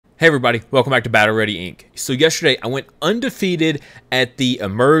Hey everybody, welcome back to Battle Ready Inc. So yesterday I went undefeated at the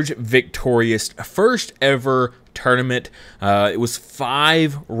Emerge Victorious first ever tournament. It was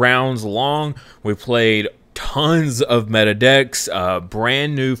 5 rounds long. We played tons of meta decks,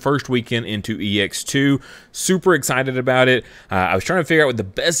 brand new first weekend into EX2. Super excited about it. I was trying to figure out what the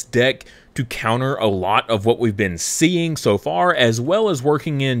best deck to counter a lot of what we've been seeing so far, as well as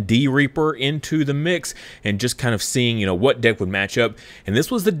working in D-Reaper into the mix and just kind of seeing, what deck would match up. And this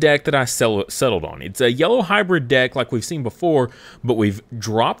was the deck that I settled on. It's a yellow hybrid deck like we've seen before, but we've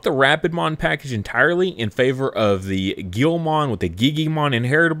dropped the Rapidmon package entirely in favor of the Guilmon with the Gigimon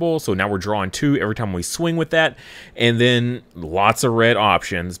inheritable. So now we're drawing 2 every time we swing with that. And then lots of red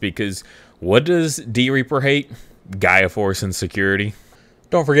options, because what does D-Reaper hate? Gaia Force and security.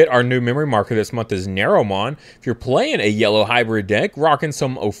 Don't forget, our new memory marker this month is Narrowmon. If you're playing a yellow hybrid deck, rocking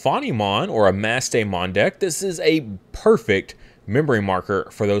some Ophanimon or a Mastemon deck, this is a perfect memory marker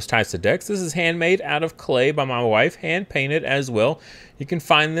for those types of decks. This is handmade out of clay by my wife, hand painted as well. You can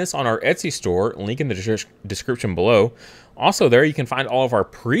find this on our Etsy store, link in the description below. Also there, you can find all of our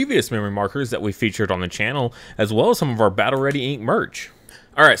previous memory markers that we featured on the channel, as well as some of our Battle Ready Inc. merch.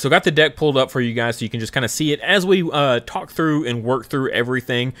 All right, so got the deck pulled up for you guys so you can just kind of see it as we talk through and work through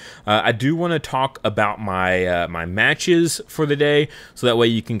everything. I do want to talk about my my matches for the day, so that way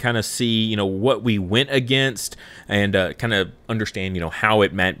you can kind of see, what we went against and kind of understand, how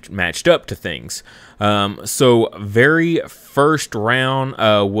it matched up to things. So very first round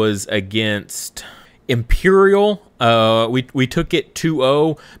was against Imperial. We took it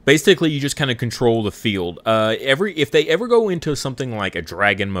 2-0. Basically, you just kind of control the field. If they ever go into something like a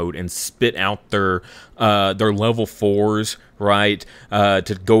dragon mode and spit out their level 4s, right,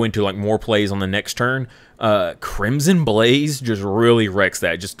 to go into like more plays on the next turn, Crimson Blaze just really wrecks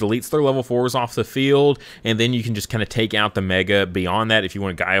that. Just deletes their level 4s off the field, and then you can just kind of take out the Mega beyond that if you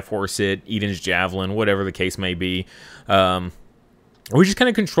want to Gaia Force it, Eden's Javelin, whatever the case may be. We just kind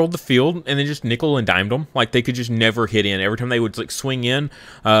of controlled the field and then just nickel and dimed them. Like, they could just never hit in. Every time they would like swing in,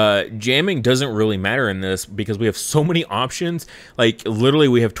 jamming doesn't really matter in this because we have so many options. Like, literally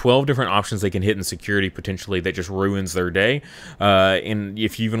we have 12 different options they can hit in security potentially that just ruins their day. And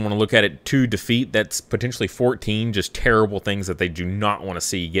if you even want to look at it to defeat, that's potentially 14 just terrible things that they do not want to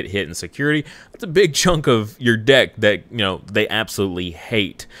see get hit in security. That's a big chunk of your deck that, they absolutely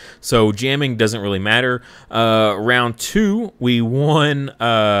hate. So jamming doesn't really matter. Round 2, we won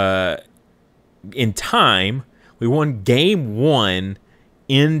in time. We won game 1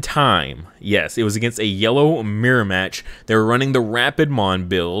 in time. Yes, it was against a yellow mirror match. They were running the Rapidmon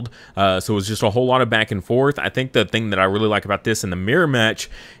build, so it was just a whole lot of back and forth. I think the thing that I really like about this in the mirror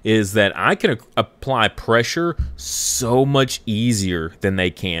match is that I can apply pressure so much easier than they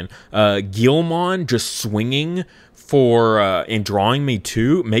can. Guilmon just swinging for and drawing me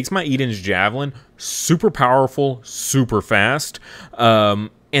 2 makes my Eden's Javelin super powerful, super fast.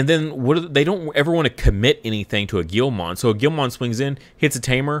 And then they don't ever want to commit anything to a Guilmon. So a Guilmon swings in, hits a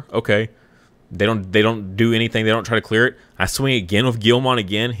Tamer, okay. They don't do anything. They don't try to clear it. I swing again with Guilmon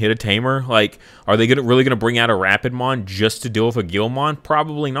again, hit a Tamer. Like, are they really gonna bring out a Rapidmon just to deal with a Guilmon?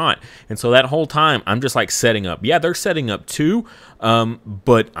 Probably not. And so that whole time, I'm just like setting up. Yeah, they're setting up too,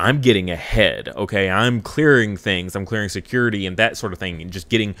 but I'm getting ahead. Okay, I'm clearing things. I'm clearing security and that sort of thing, and just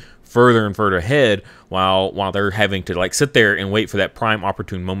getting further and further ahead while they're having to like sit there and wait for that prime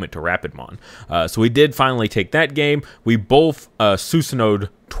opportune moment to Rapidmon. So we did finally take that game. We both Susano'd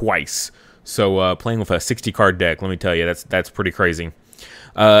twice. So playing with a 60-card deck, let me tell you, that's pretty crazy.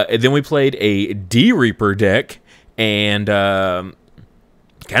 And then we played a D-Reaper deck, and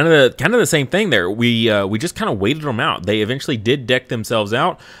kind of the same thing there. We just kind of waited them out. They eventually did deck themselves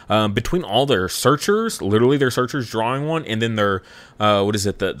out between all their searchers, literally their searchers drawing one, and then their what is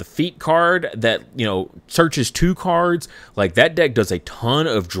it, the feat card that searches 2 cards. Like, that deck does a ton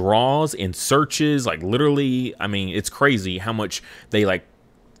of draws and searches. Like, literally, I mean, it's crazy how much they like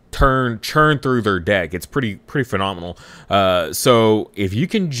churn through their deck. It's pretty phenomenal. So if you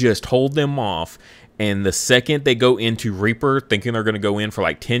can just hold them off, and the second they go into Reaper thinking they're going to go in for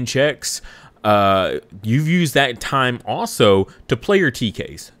like 10 checks, you've used that time also to play your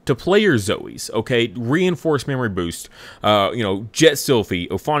TKs, to play your Zoes, okay? Reinforced memory boost, Jet Sylphie,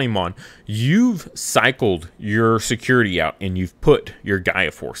 Ophanimon. You've cycled your security out and you've put your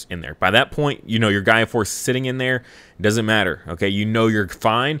Gaia Force in there. By that point, your Gaia Force sitting in there. It doesn't matter, okay? You're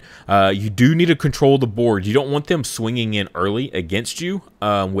fine. You do need to control the board. You don't want them swinging in early against you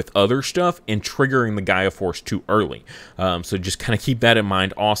with other stuff and triggering the Gaia Force too early. So just kind of keep that in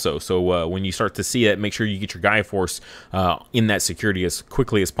mind also. So when you start to see that, make sure you get your Gaia Force in that security as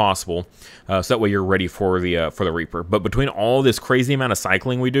quickly as possible. possible, so that way you're ready for the Reaper. But between all this crazy amount of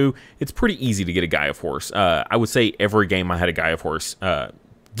cycling we do, it's pretty easy to get a Gaia Force. I would say every game I had a Gaia Force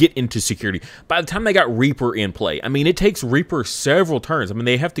get into security. By the time they got Reaper in play, I mean, it takes Reaper several turns. I mean,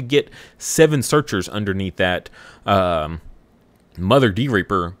 they have to get 7 searchers underneath that Mother D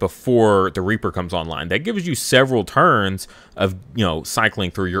Reaper before the Reaper comes online. That gives you several turns of, you know,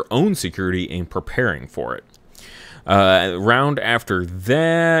 cycling through your own security and preparing for it. Round after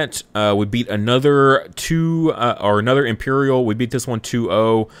that, we beat another another Imperial. We beat this one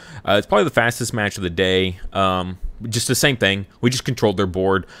 2-0. It's probably the fastest match of the day. Just the same thing. We just controlled their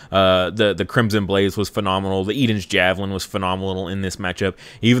board. The Crimson Blaze was phenomenal. The Eden's Javelin was phenomenal in this matchup.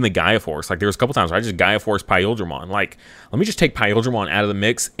 Even the Gaia Force. Like, there was a couple times where I just Gaia Force Pyldramon. Like, let me just take Pyldramon out of the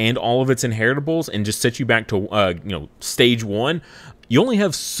mix and all of its inheritables and just set you back to, you know, stage 1. You only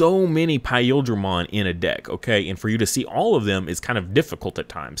have so many Pyldramon in a deck, okay? And for you to see all of them is kind of difficult at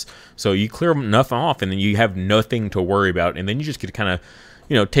times. So you clear enough off, and then you have nothing to worry about, and then you just get to kind of,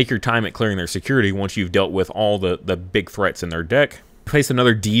 you know, take your time at clearing their security once you've dealt with all the big threats in their deck. Face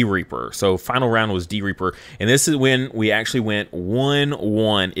another D Reaper. So final round was D Reaper, and this is when we actually went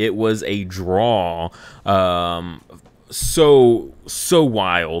 1-1. It was a draw. So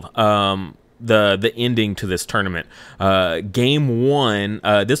wild. The ending to this tournament. Game 1,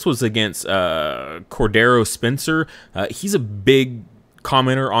 this was against Cordero Spencer. He's a big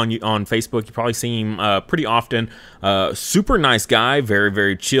commenter on Facebook. You probably see him pretty often. Super nice guy, very,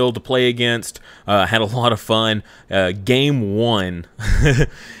 very chill to play against. Had a lot of fun. Game 1,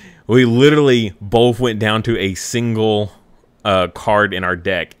 we literally both went down to a single card in our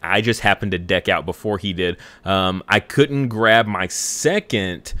deck. I just happened to deck out before he did. I couldn't grab my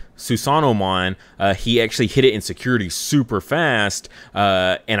second Susanomon. He actually hit it in security super fast,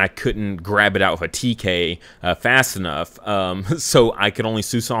 and I couldn't grab it out with a TK fast enough. So I could only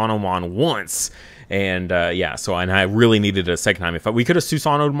Susanomon once. And yeah, and I really needed it a second time. If we could have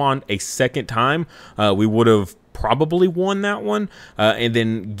Susanomon a second time, we would have probably won that one. And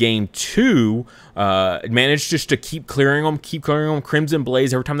then game 2, managed just to keep clearing them. Crimson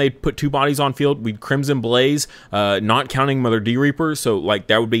Blaze. Every time they put 2 bodies on field, we'd Crimson Blaze, not counting Mother D Reaper. So like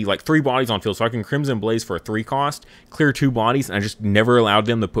that would be like 3 bodies on field. So I can Crimson Blaze for a 3 cost, clear 2 bodies, and I just never allowed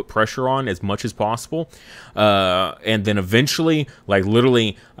them to put pressure on as much as possible. And then eventually, like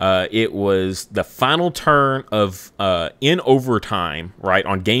literally, it was the final turn of in overtime, right,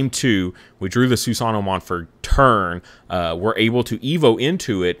 on game 2. We drew the Susanomon for turn. We're able to Evo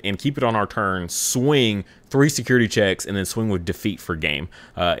into it and keep it on our turn, swing 3 security checks, and then swing with defeat for game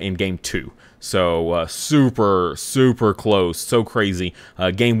in game 2. So super, super close. So crazy.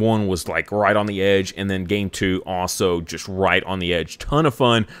 Game 1 was like right on the edge, and then game 2 also just right on the edge. Ton of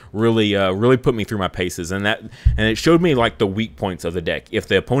fun. Really, really put me through my paces, and it showed me like the weak points of the deck. If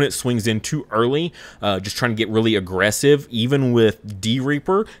the opponent swings in too early, just trying to get really aggressive, even with D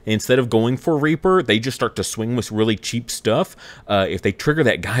Reaper, instead of going for Reaper, they just start to swing with really cheap stuff. If they trigger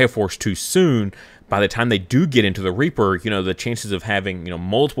that Gaia Force too soon, by the time they do get into the Reaper, you know, the chances of having, you know,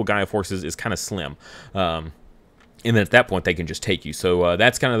 multiple Gaia Forces is kind of slim. And then at that point, they can just take you. So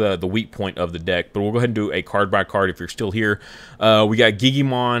that's kind of the weak point of the deck. But we'll go ahead and do a card by card if you're still here. We got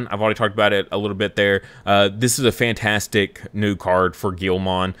Digimon. I've already talked about it a little bit there. This is a fantastic new card for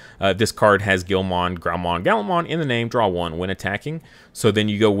Guilmon. This card has Guilmon, Groundmon, Gallantmon in the name. Draw 1 when attacking. So then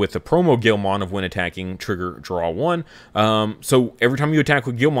you go with the promo Guilmon of when attacking, trigger, draw 1. So every time you attack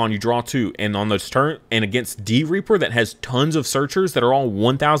with Guilmon, you draw 2. And on this turn, and against D Reaper that has tons of searchers that are all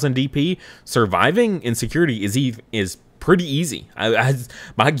 1000 DP, surviving in security is pretty easy.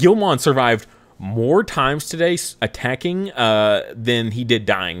 My Guilmon survived more times today attacking than he did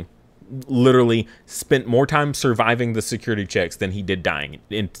dying. Literally spent more time surviving the security checks than he did dying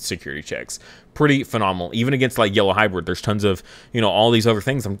in security checks. Pretty phenomenal. Even against like Yellow Hybrid, there's tons of, you know, all these other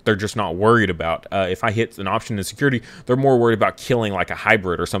things they're just not worried about. If I hit an option in security, they're more worried about killing like a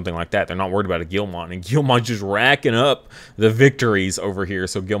Hybrid or something like that. They're not worried about a Guilmon, and Guilmon's just racking up the victories over here.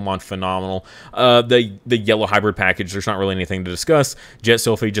 So Guilmon phenomenal. The Yellow Hybrid package, there's not really anything to discuss. Jet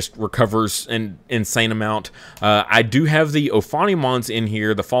Sylphie just recovers an insane amount. I do have the Ophanimons in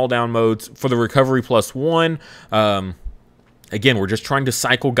here, the fall down modes for the recovery +1. Again, we're just trying to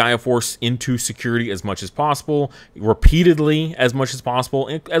cycle Gaia Force into security as much as possible, repeatedly as much as possible,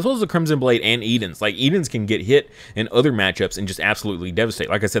 as well as the Crimson Blade and Edens. Like, Edens can get hit in other matchups and just absolutely devastate.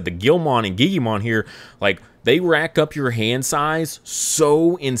 Like I said, the Guilmon and Digimon here, like, they rack up your hand size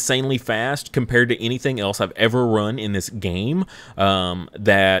so insanely fast compared to anything else I've ever run in this game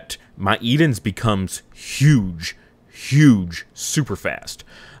that my Edens becomes huge. huge, super fast.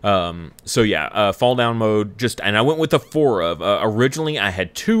 So yeah, fall down mode, and I went with a 4 of. Originally I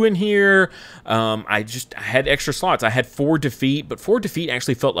had 2 in here. I had extra slots. I had 4 defeat, but 4 defeat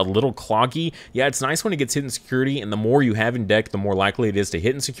actually felt a little cloggy. Yeah, it's nice when it gets hit in security, and the more you have in deck, the more likely it is to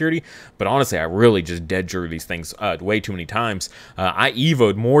hit in security. But honestly, I really just dead drew these things way too many times. I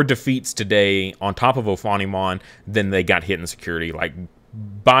evoed more defeats today on top of Ophanimon than they got hit in security. Like,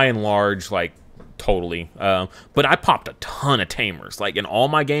 by and large, like, totally. But I popped a ton of tamers. Like, in all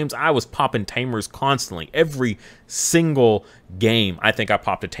my games, I was popping tamers constantly. Every single game, I think I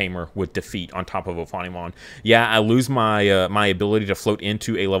popped a tamer with defeat on top of Ophanimon. Yeah, I lose my my ability to float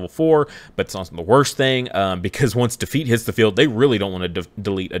into a level 4, but it's not the worst thing, because once defeat hits the field, they really don't want to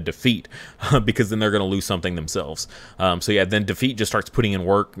delete a defeat, because then they're going to lose something themselves. So yeah, then defeat just starts putting in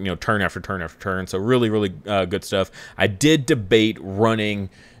work, you know, turn after turn after turn. So really, really good stuff. I did debate running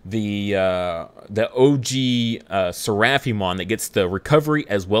the OG Seraphimon that gets the recovery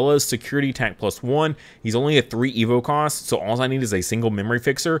as well as security attack +1. He's only a 3 Evo cost, so all I need is a single memory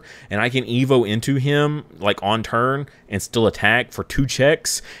fixer, and I can Evo into him like on turn and still attack for 2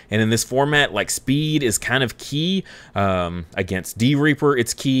 checks. And in this format, like, speed is kind of key. Against D-Reaper,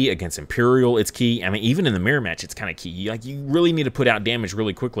 it's key. Against Imperial, it's key. I mean, even in the mirror match, it's kind of key. Like, you really need to put out damage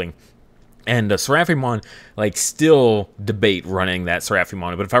really quickly. And Seraphimon, like, still debate running that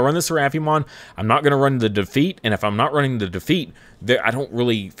Seraphimon. But if I run the Seraphimon, I'm not going to run the defeat. And if I'm not running the defeat, I don't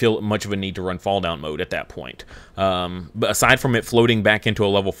really feel much of a need to run fall down mode at that point. But aside from it floating back into a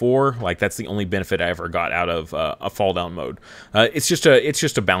level 4, like, that's the only benefit I ever got out of a fall down mode. It's just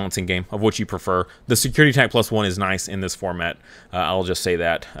a balancing game of what you prefer. The security attack +1 is nice in this format. I'll just say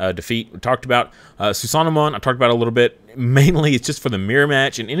that. Defeat, we talked about. Susanomon, I talked about a little bit. Mainly, it's just for the mirror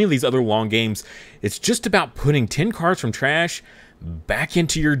match and any of these other long games. It's just about putting 10 cards from trash back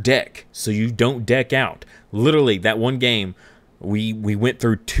into your deck so you don't deck out. Literally, that one game, we went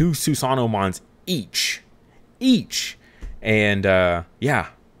through 2 Susanomons each, and yeah,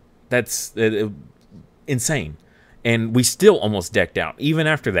 that's insane. And we still almost decked out even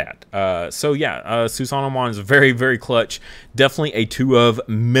after that. So yeah, Susanomon is very, very clutch. Definitely a 2 of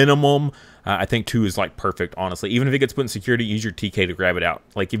minimum. I think 2 is, like, perfect, honestly. Even if it gets put in security, use your TK to grab it out.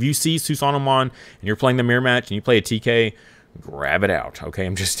 Like, if you see Susanomon and you're playing the mirror match and you play a TK, grab it out. Okay,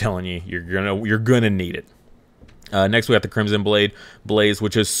 I'm just telling you, you're gonna need it. Next, we got the Crimson Blaze,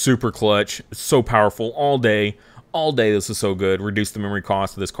 which is super clutch, so powerful all day. All day, this is so good. Reduce the memory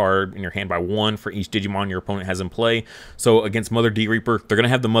cost of this card in your hand by 1 for each Digimon your opponent has in play. So against Mother D-Reaper, they're going to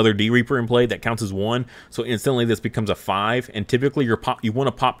have the Mother D-Reaper in play. That counts as 1. So instantly this becomes a 5. And typically you want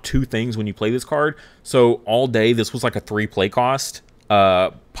to pop 2 things when you play this card. So all day, this was like a 3 play cost.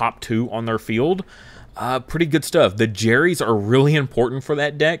 Pop 2 on their field. Pretty good stuff. The Jerrys are really important for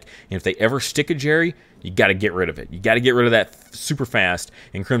that deck. And if they ever stick a Jerry, you got to get rid of it. You got to get rid of that super fast.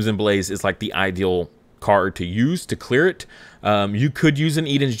 And Crimson Blaze is like the ideal card to use to clear it. You could use an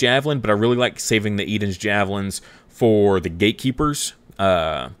Eden's Javelin, but I really like saving the Eden's Javelins for the Gatekeepers,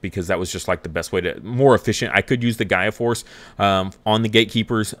 because that was just like the best way more efficient. I could use the Gaia Force on the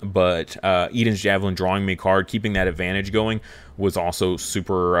Gatekeepers, but Eden's Javelin drawing me a card, keeping that advantage going, was also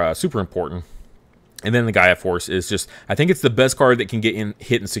super important. And then the Gaia Force is just, I think it's the best card that can get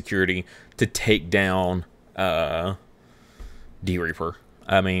hit in security to take down D-Reaper.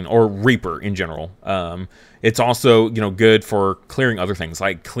 I mean, or Reaper in general. It's also, you know, good for clearing other things,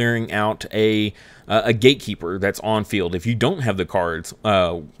 like clearing out a Gatekeeper that's on field. If you don't have the cards,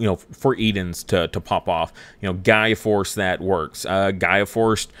 you know, for Edens to pop off, you know, Gaia Force, that works. Gaia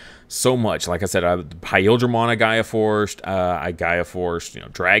Forced so much. Like I said, Hyildramon I Gaia Forced. I Gaia Forced, you know,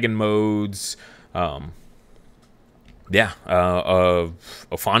 Dragon modes. Yeah,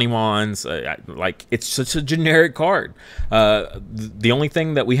 Ophanimons, like, it's such a generic card. The only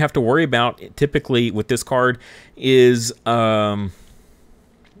thing that we have to worry about typically with this card is X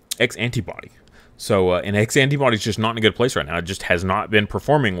Antibody. So, and X Antibody is just not in a good place right now. It just has not been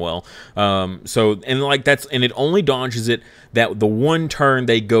performing well. So, and like and it only dodges it that the one turn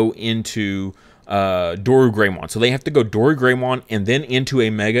they go into Doru Greymon. So they have to go Doru Greymon and then into a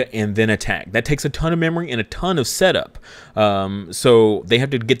Mega and then attack. That takes a ton of memory and a ton of setup. So they have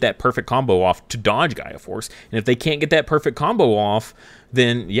to get that perfect combo off to dodge Gaia Force. And if they can't get that perfect combo off,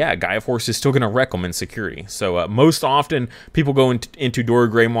 then yeah, Gaia Force is still going to wreck them in security. So most often people go into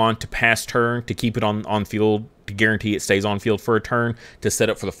Doru Greymon to pass turn to keep it on field, to guarantee it stays on field for a turn, to set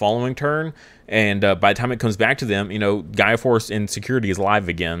up for the following turn. And by the time it comes back to them, you know, Gaia Force in security is live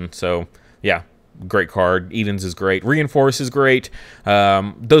again. So yeah. great card. Eden's is great. Reinforce is great.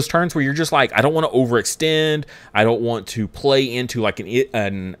 Those turns where you're just like, I don't want to overextend. I don't want to play into like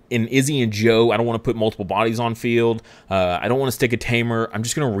an Izzy and Joe. I don't want to put multiple bodies on field. I don't want to stick a tamer. I'm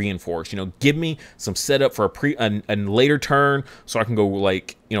just going to reinforce. You know, give me some setup for a later turn so I can go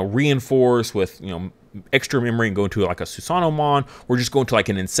like, you know, reinforce with, you know, extra memory and go into like a Susanomon, or just go into like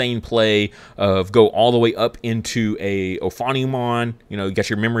an insane play of go all the way up into a Ophanimon. You know, you got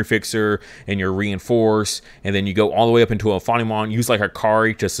your memory fixer and your reinforce, and then you go all the way up into a Ophanimon, use like a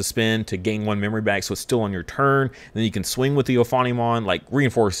Kari to suspend to gain 1 memory back so it's still on your turn, and then you can swing with the Ophanimon. Like,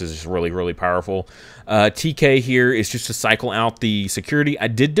 reinforce is just really, really powerful. TK here is just to cycle out the security. I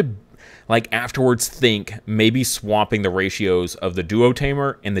did like afterwards think maybe swapping the ratios of the Duo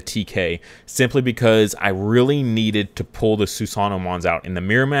Tamer and the TK, simply because I really needed to pull the Susanomons out in the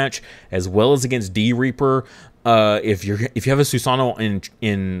mirror match as well as against D Reaper. If you have a Susano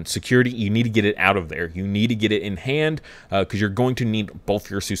in security, you need to get it out of there. You need to get it in hand because you're going to need both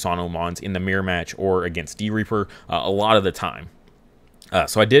your Susanomons in the mirror match or against D Reaper a lot of the time.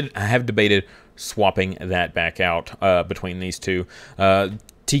 So I have debated swapping that back out between these two.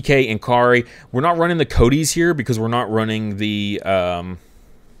 TK and Kari. We're not running the Codys here because we're not running the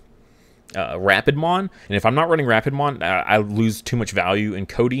Rapidmon. And if I'm not running Rapidmon, I lose too much value in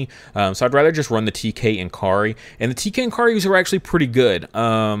Cody. So I'd rather just run the TK and Kari. And the TK and Karis are actually pretty good.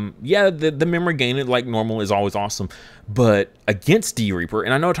 Yeah, the memory gain like normal is always awesome. But against D Reaper,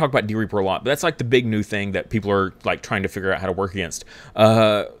 and I know I talk about D Reaper a lot, but that's like the big new thing that people are like trying to figure out how to work against.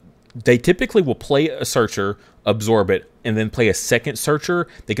 They typically will play a searcher, absorb it, and then play a second searcher.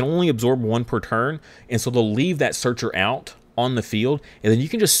 They can only absorb 1 per turn, and so they'll leave that searcher out on the field, and then you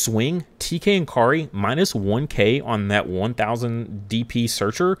can just swing TK and Kari minus 1k on that 1000 DP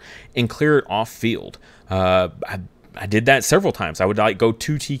searcher and clear it off field. I did that several times. I would like go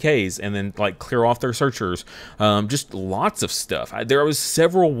 2 TKs and then like clear off their searchers. Just lots of stuff. There was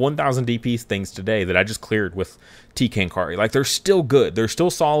several 1000 DP things today that I just cleared with TK and Kari. Like, they're still good. They're still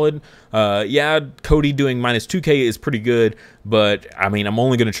solid. Yeah, Cody doing minus 2k is pretty good, but I mean, I'm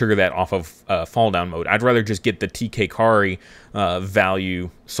only going to trigger that off of fall down mode. I'd rather just get the TK Kari value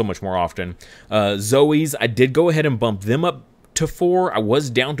so much more often. Zoe's, I did go ahead and bump them up to 4. I was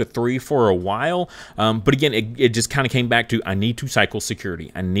down to 3 for a while, but again, it just kind of came back to I need to cycle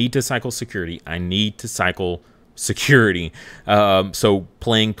security. I need to cycle security. I need to cycle security. So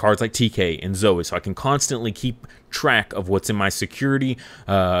playing cards like TK and Zoe, so I can constantly keep track of what's in my security,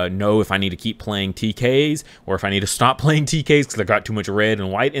 know if I need to keep playing TKs or if I need to stop playing TKs because I got too much red and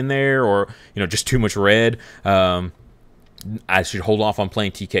white in there, or you know, just too much red. I should hold off on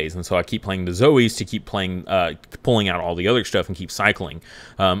playing TKs, and so I keep playing the Zoes to keep playing, pulling out all the other stuff and keep cycling.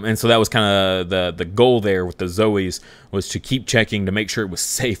 And so that was kind of the goal there with the Zoes, was to keep checking to make sure it was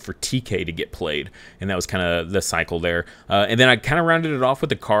safe for TK to get played, and that was kind of the cycle there. And then I kind of rounded it off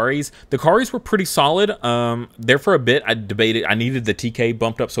with the Karis. The Karis were pretty solid. There for a bit, I debated. I needed the TK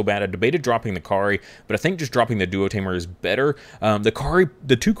bumped up so bad. I debated dropping the Kari, but I think just dropping the Duo Tamer is better.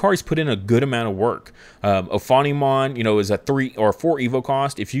 The 2 Karis put in a good amount of work. Ophanimon, you know, is a 3 or 4 evo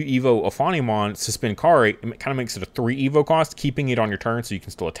cost. If you evo Ophanimon, suspend Kari, it kind of makes it a 3 evo cost, keeping it on your turn so you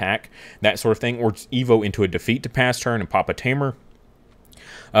can still attack, that sort of thing, or evo into a defeat to pass turn and pop a Tamer.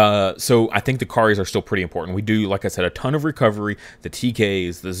 So I think the Karis are still pretty important. We do, like I said, a ton of recovery. The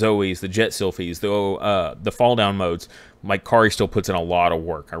TKs, the Zoes, the Jet Sylphies, the fall down modes. Like, Kari still puts in a lot of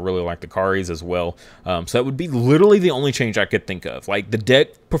work. I really like the Karis as well. So that would be literally the only change I could think of. Like, the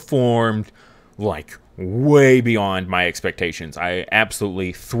deck performed like way beyond my expectations. I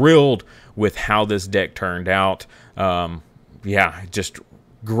absolutely thrilled with how this deck turned out. Yeah, just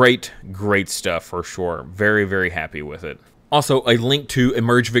great stuff for sure. Very, very happy with it. Also, a link to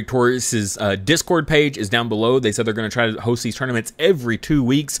Emerge Victorious's Discord page is down below. They said they're going to try to host these tournaments every 2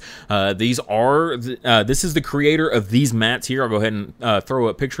 weeks. This is the creator of these mats here. I'll go ahead and throw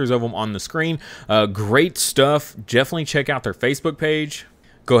up pictures of them on the screen. Great stuff. Definitely check out their Facebook page.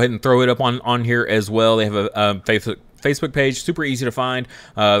 Go ahead and throw it up on here as well. They have a Facebook page, super easy to find.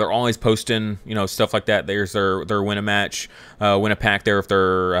 They're always posting, you know, stuff like that. There's their win a match, win a pack there if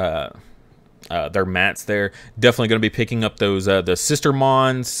they're their mats there. Definitely going to be picking up those the Sister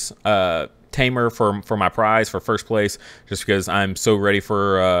Mons Tamer for my prize for first place, just because I'm so ready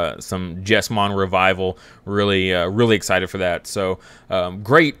for some Jessmon revival. Really excited for that. So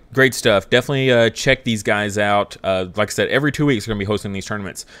great stuff. Definitely check these guys out. Like I said, every 2 weeks we're gonna be hosting these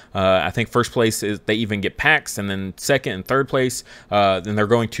tournaments. I think first place is they even get packs, and then second and third place then they're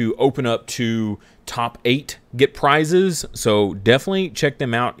going to open up to top 8 get prizes. So definitely check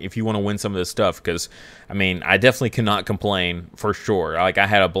them out if you want to win some of this stuff, because I mean, I definitely cannot complain for sure. Like, I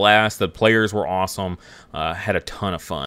had a blast. The players were awesome. Had a ton of fun.